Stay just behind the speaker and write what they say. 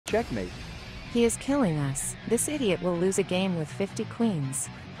Checkmate. He is killing us. This idiot will lose a game with 50 queens.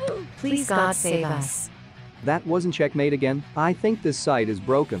 Please God save us. That wasn't checkmate again. I think this side is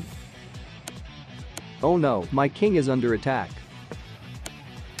broken. Oh no, my king is under attack.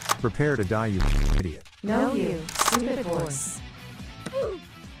 Prepare to die, you idiot. No you, stupid horse.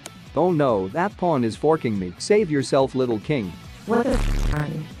 Oh no, that pawn is forking me. Save yourself, little king. What the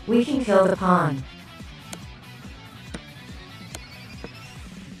f***? We can kill the pawn.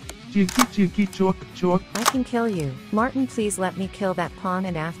 I can kill you. Martin, please let me kill that pawn,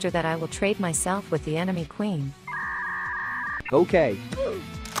 and after that I will trade myself with the enemy queen. Okay.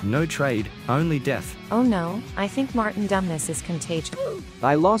 No trade, only death. Oh no, I think Martin dumbness is contagious.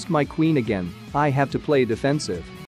 I lost my queen again. I have to play defensive.